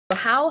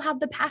How have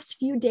the past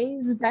few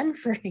days been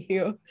for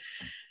you?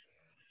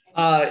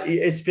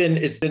 It's been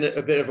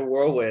a bit of a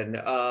whirlwind.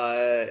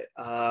 I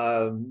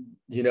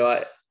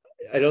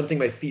don't think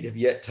my feet have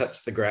yet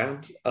touched the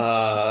ground,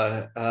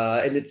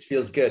 and it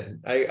feels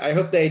good. I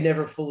hope they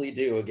never fully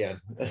do again.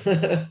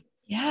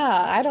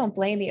 Yeah, I don't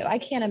blame you. I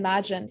can't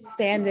imagine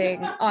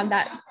standing on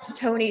that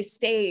Tony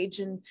stage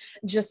and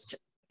just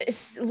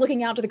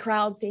looking out to the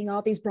crowd, seeing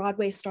all these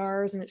Broadway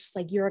stars, and it's just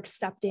like you're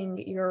accepting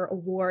your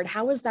award.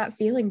 How was that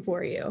feeling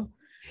for you?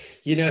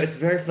 It's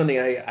very funny.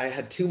 I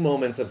had two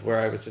moments of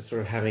where I was just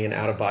sort of having an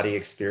out of body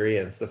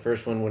experience. The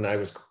first one when I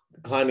was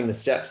climbing the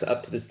steps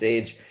up to the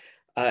stage,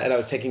 and I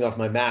was taking off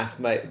my mask.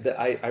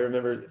 I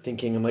remember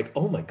thinking, I'm like,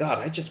 oh my God,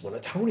 I just won a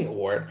Tony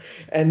Award.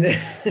 And then,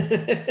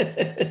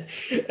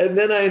 and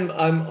then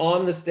I'm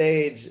on the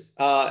stage,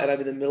 and I'm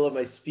in the middle of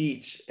my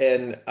speech,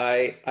 and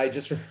I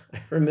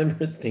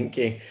remember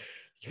thinking,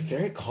 you're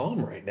very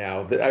calm right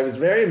now. That I was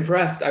very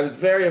impressed. I was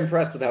very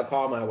impressed with how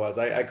calm I was.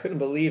 I couldn't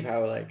believe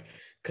how like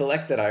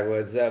collected I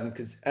was,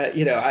 because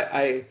you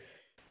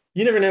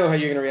never know how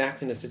you're going to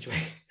react in a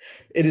situation.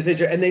 It is,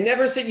 and they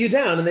never sit you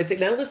down and they say,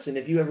 now listen,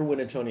 if you ever win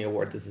a Tony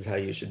Award, this is how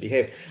you should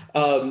behave.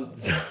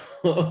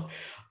 So,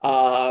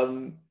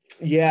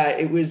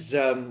 yeah,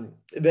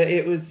 but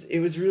it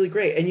was really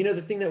great. And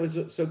the thing that was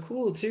so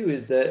cool too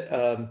is that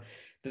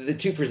the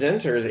two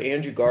presenters,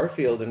 Andrew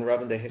Garfield and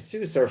Robin De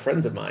Jesus, are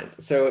friends of mine.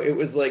 So it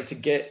was like to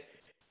get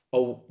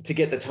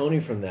the Tony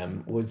from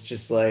them was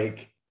just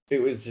like,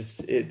 it was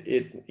just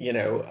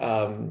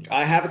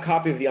I have a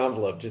copy of the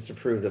envelope just to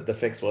prove that the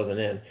fix wasn't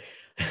in.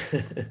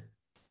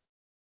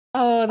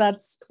 Oh,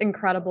 that's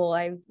incredible.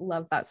 I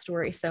love that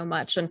story so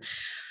much. And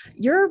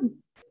you're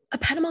a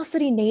Panama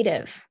City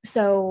native.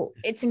 So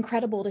it's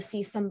incredible to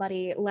see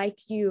somebody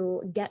like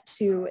you get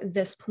to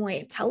this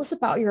point. Tell us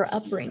about your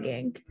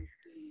upbringing.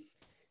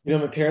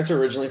 My parents are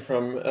originally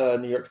from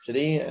New York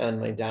City,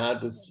 and my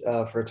dad was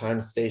for a time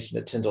stationed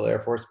at Tyndall Air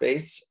Force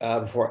Base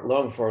long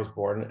before I was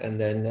born. And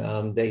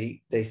then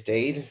they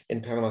stayed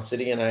in Panama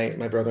City, and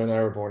my brother and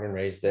I were born and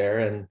raised there.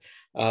 And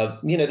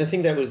the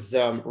thing that was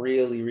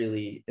really,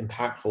 really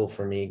impactful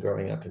for me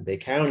growing up in Bay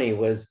County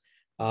was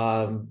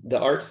the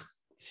arts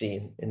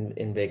scene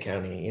in Bay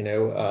County.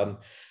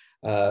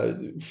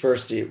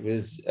 First, it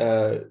was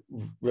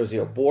Rosie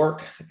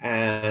O'Bork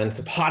and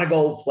the Pot of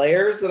Gold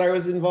Players that I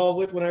was involved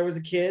with when I was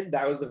a kid.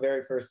 That was the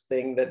very first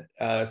thing that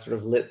sort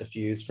of lit the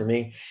fuse for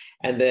me.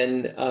 And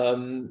then,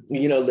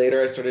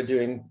 later I started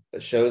doing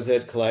shows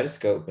at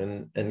Kaleidoscope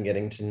and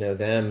getting to know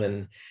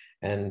them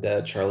and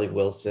Charlie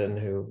Wilson,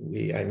 who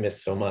I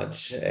miss so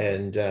much,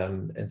 and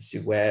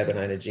Sue Webb and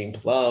Ina Jean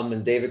Plum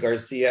and David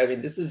Garcia. I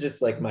mean, this is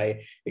just like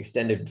my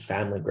extended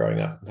family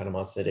growing up in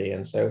Panama City.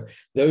 And so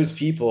those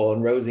people,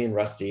 and Rosie and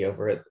Rusty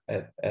over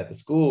at the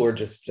school, were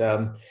just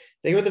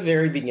they were the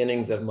very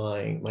beginnings of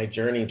my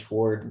journey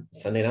toward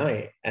Sunday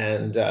night.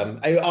 And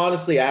I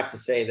honestly have to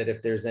say that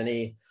if there's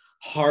any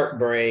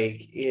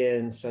heartbreak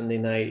in Sunday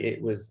night, it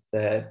was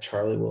that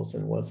Charlie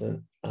Wilson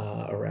wasn't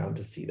around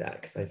to see that,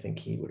 because I think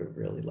he would have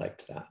really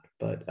liked that.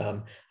 But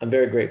I'm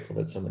very grateful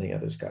that so many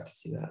others got to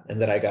see that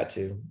and that I got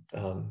to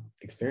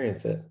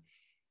experience it.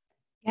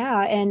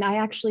 Yeah, and I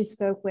actually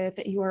spoke with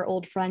your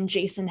old friend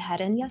Jason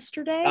Hedden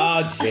yesterday.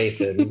 Oh,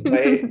 Jason.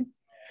 I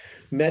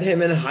met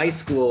him in high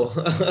school.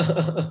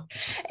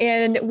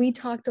 And we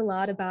talked a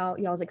lot about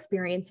y'all's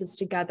experiences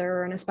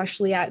together, and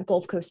especially at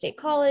Gulf Coast State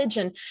College.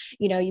 And,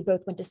 you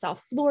both went to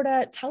South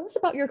Florida. Tell us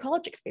about your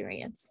college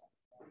experience.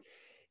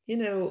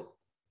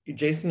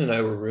 Jason and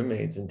I were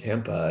roommates in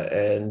Tampa,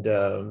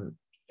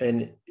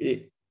 and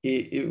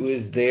it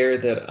was there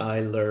that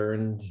I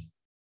learned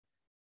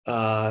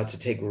to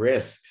take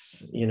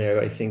risks.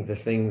 I think the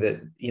thing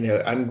that,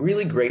 I'm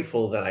really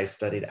grateful that I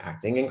studied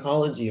acting in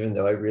college, even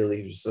though I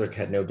really sort of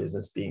had no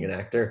business being an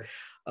actor.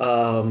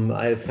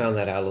 I found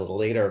that out a little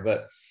later,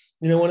 but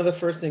one of the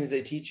first things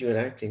they teach you in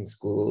acting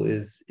school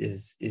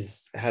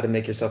is how to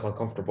make yourself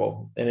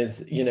uncomfortable. And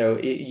it's,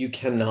 you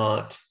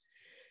cannot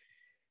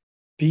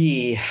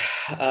be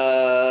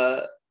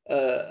a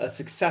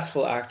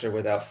successful actor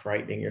without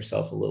frightening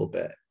yourself a little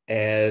bit.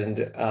 And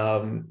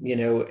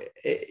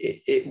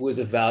it was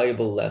a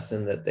valuable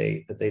lesson that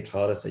they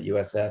taught us at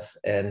USF,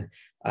 and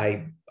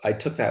I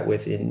took that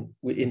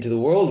into the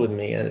world with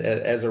me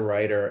as a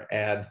writer.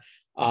 And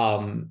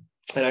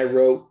I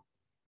wrote,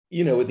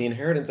 with The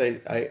Inheritance,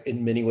 I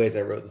in many ways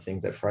I wrote the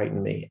things that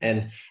frightened me,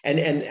 and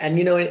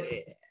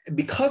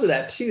because of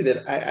that too,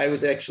 that I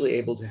was actually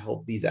able to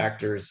help these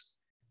actors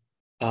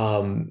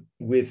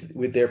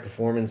with their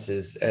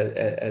performances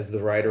as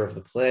the writer of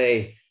the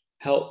play,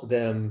 help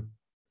them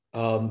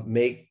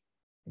make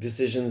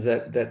decisions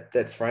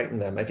that frighten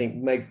them. I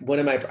think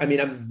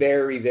I'm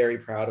very, very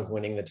proud of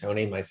winning the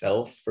Tony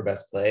myself for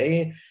Best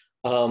Play.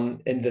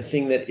 And the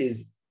thing that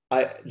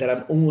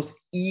I'm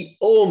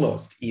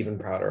almost even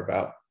prouder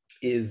about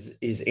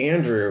is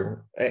Andrew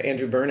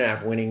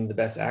Burnap winning the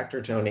Best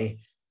Actor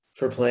Tony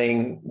for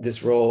playing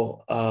this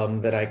role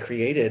that I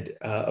created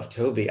of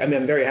Toby. I mean,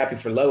 I'm very happy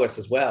for Lois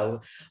as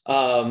well.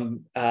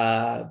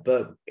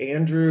 But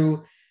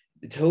Andrew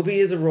Toby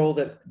is a role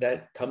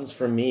that comes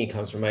from me,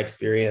 comes from my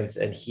experience,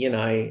 and he and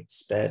I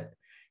spent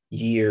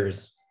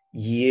years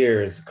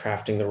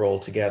crafting the role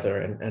together,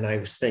 and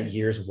I spent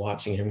years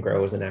watching him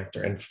grow as an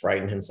actor and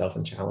frighten himself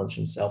and challenge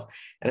himself.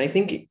 And I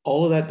think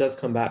all of that does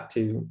come back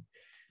to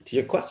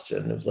your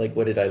question of like,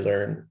 what did I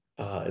learn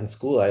in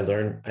school? I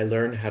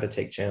learned how to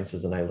take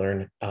chances, and I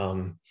learned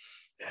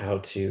how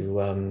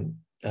to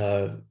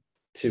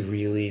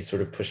really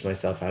sort of push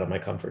myself out of my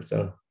comfort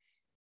zone.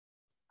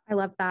 I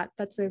love that.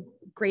 That's a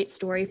great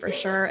story for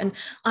sure. And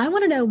I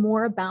want to know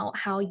more about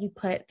how you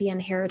put The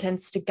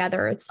Inheritance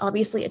together. It's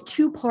obviously a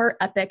two-part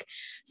epic,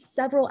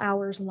 several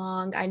hours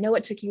long. I know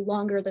it took you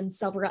longer than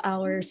several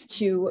hours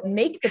to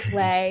make the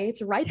play,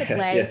 to write the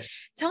play. Yeah.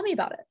 Tell me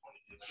about it.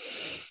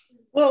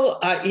 Well,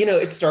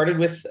 it started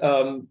with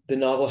the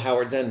novel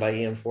Howard's End by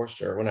E.M.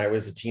 Forster. When I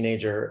was a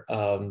teenager,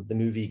 the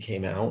movie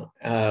came out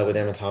with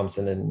Emma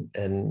Thompson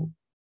and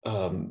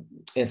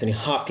Anthony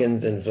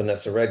Hopkins and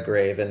Vanessa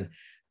Redgrave. And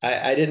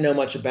I didn't know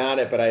much about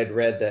it, but I had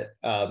read that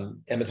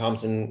Emma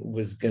Thompson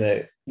was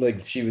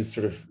she was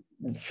sort of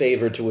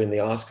favored to win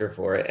the Oscar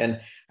for it. And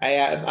I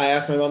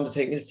asked my mom to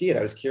take me to see it.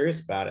 I was curious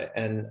about it.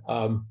 And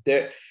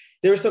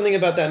there was something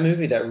about that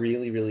movie that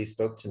really, really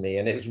spoke to me.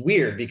 And it was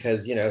weird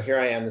because, here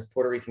I am, this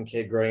Puerto Rican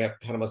kid growing up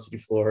in Panama City,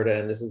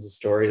 Florida. And this is a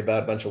story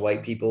about a bunch of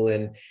white people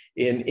in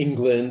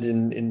England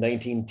in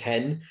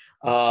 1910,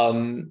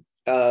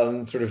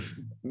 sort of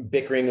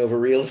bickering over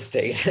real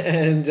estate.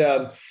 And,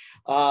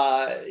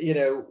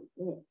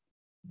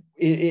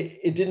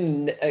 it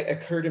didn't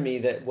occur to me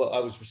that what I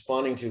was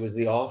responding to was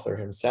the author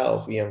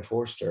himself, E.M.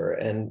 Forster.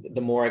 And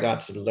the more I got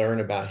to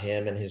learn about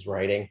him and his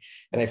writing,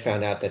 and I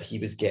found out that he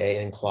was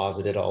gay and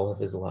closeted all of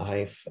his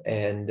life.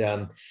 And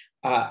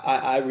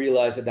I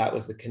realized that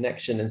was the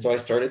connection. And so I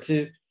started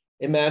to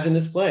imagine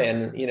this play.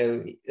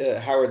 And,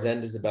 Howard's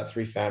End is about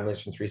three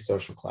families from three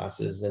social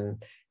classes.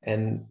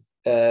 And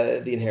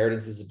The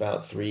Inheritance is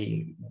about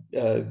three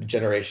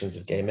generations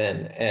of gay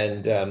men,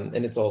 and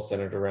it's all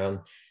centered around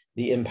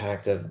the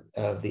impact of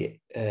the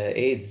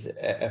AIDS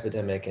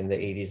epidemic in the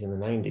 80s and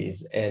the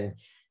 90s.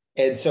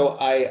 And so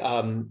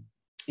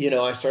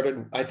I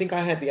started. I think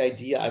I had the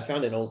idea. I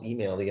found an old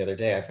email the other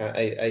day.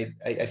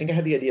 I think I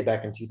had the idea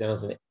back in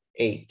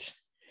 2008.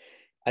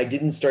 I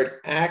didn't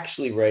start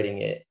actually writing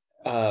it.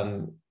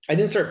 I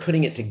didn't start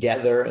putting it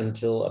together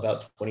until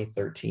about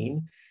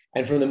 2013.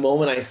 And from the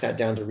moment I sat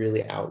down to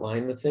really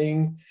outline the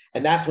thing,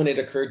 and that's when it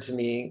occurred to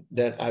me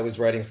that I was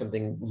writing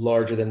something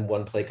larger than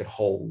one play could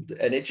hold.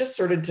 And it just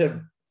started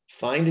to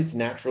find its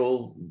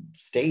natural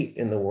state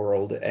in the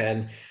world.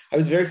 And I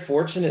was very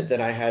fortunate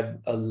that I had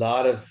a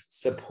lot of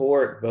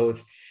support,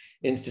 both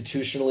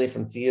institutionally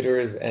from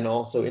theaters and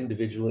also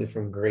individually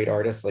from great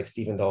artists like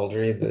Stephen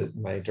Daldry,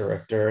 my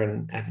director,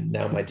 and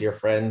now my dear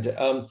friend.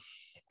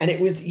 And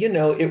it was,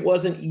 it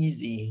wasn't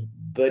easy,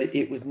 but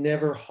it was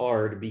never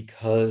hard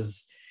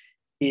because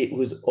it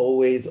was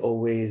always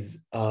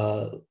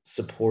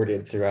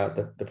supported throughout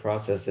the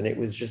process. And it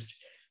was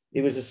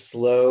a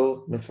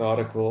slow,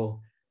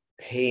 methodical,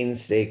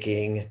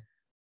 painstaking,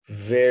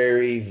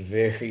 very,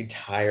 very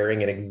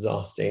tiring and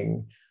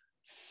exhausting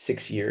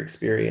 6-year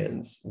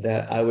experience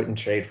that I wouldn't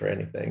trade for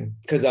anything.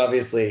 Because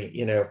obviously,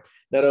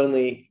 not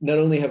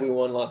only have we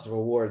won lots of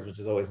awards, which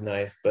is always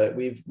nice, but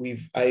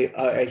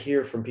I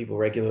hear from people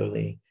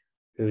regularly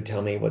who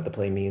tell me what the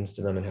play means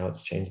to them and how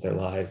it's changed their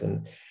lives.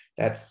 And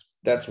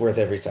that's worth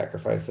every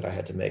sacrifice that I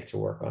had to make to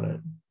work on it.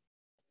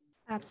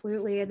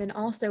 Absolutely. And then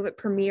also it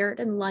premiered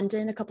in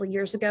London a couple of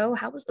years ago.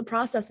 How was the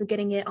process of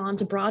getting it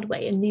onto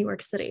Broadway in New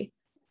York City?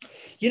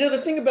 The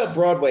thing about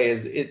Broadway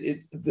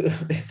is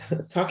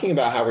talking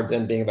about Howard's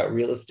End being about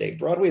real estate.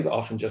 Broadway is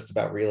often just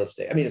about real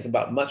estate. I mean, it's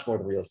about much more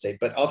than real estate,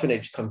 but often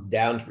it comes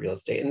down to real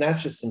estate. And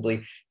that's just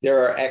simply,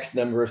 there are X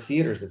number of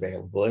theaters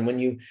available. And when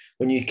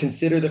you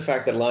consider the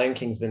fact that Lion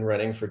King's been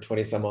running for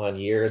 20 some odd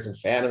years, and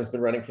Phantom's been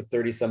running for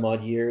 30 some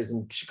odd years,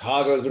 and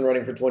Chicago's been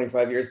running for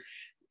 25 years,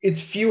 it's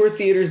fewer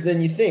theaters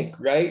than you think,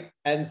 right?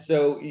 And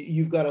so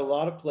you've got a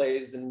lot of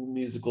plays and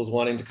musicals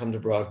wanting to come to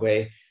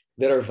Broadway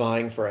that are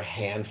vying for a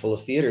handful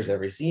of theaters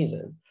every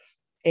season.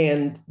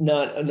 And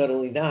not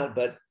only that,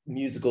 but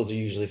musicals are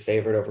usually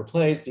favored over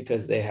plays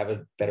because they have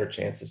a better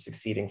chance of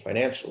succeeding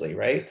financially,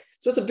 right?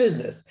 So it's a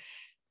business.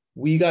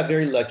 We got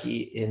very lucky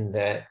in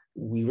that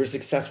we were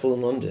successful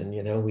in London.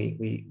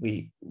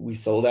 We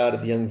sold out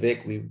at the Young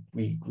Vic.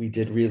 We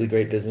did really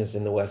great business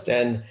in the West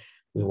End.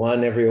 We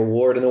won every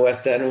award in the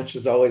West End, which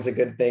is always a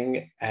good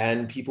thing.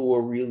 And people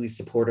were really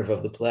supportive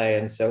of the play.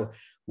 And so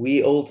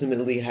we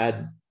ultimately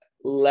had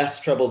less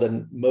trouble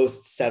than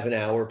most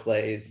 7-hour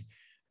plays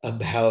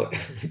about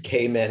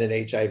gay men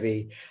and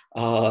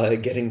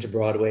HIV getting to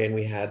Broadway. And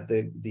we had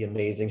the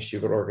amazing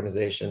Schubert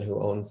organization,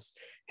 who owns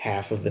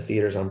half of the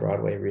theaters on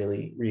Broadway,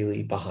 really,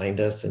 really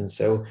behind us. And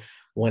so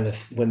when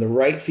the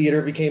right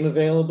theater became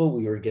available,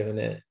 we were given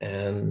it,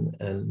 and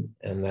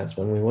that's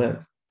when we went.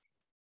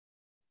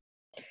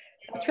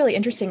 It's really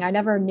interesting. I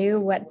never knew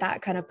what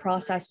that kind of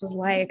process was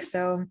like.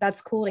 So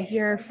that's cool to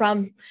hear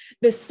from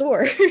this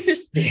source.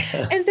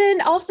 Yeah. And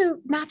then also,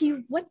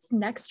 Matthew, what's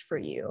next for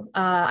you?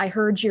 I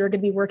heard you're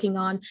going to be working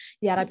on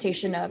the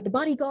adaptation of The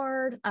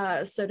Bodyguard.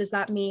 So does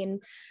that mean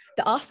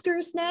the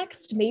Oscars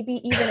next?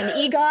 Maybe even an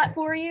EGOT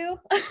for you?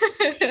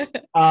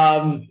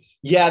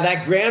 Yeah,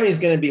 that Grammy is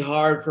going to be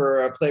hard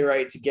for a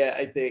playwright to get,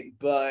 I think,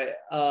 but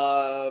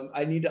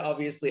I need to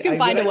obviously You can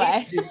find a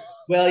way.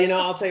 Well, you know,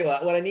 I'll tell you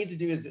what I need to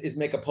do is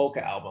make a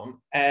polka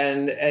album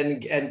and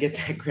get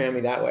that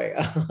Grammy that way.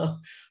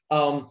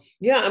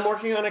 Yeah, I'm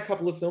working on a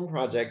couple of film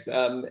projects,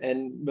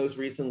 and most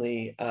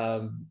recently,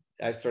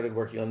 I started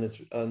working on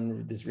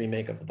this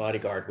remake of The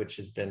Bodyguard, which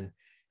has been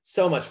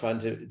so much fun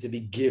to be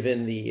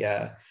given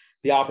the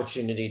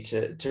opportunity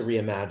to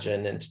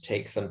reimagine and to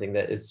take something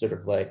that is sort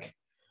of like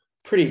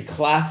pretty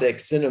classic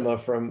cinema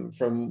from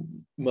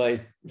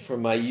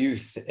my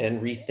youth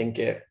and rethink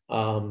it.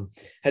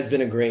 Has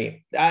been a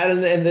great,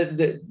 and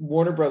the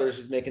Warner Brothers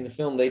who's making the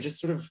film, they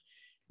just sort of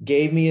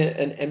gave me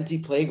an empty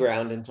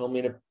playground and told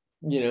me to,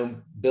 you know,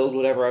 build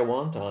whatever I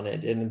want on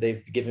it, and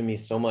they've given me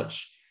so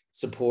much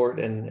support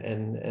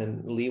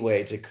and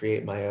leeway to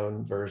create my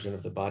own version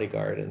of The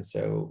Bodyguard, and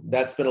so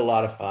that's been a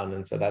lot of fun,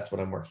 and so that's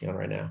what I'm working on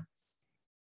right now.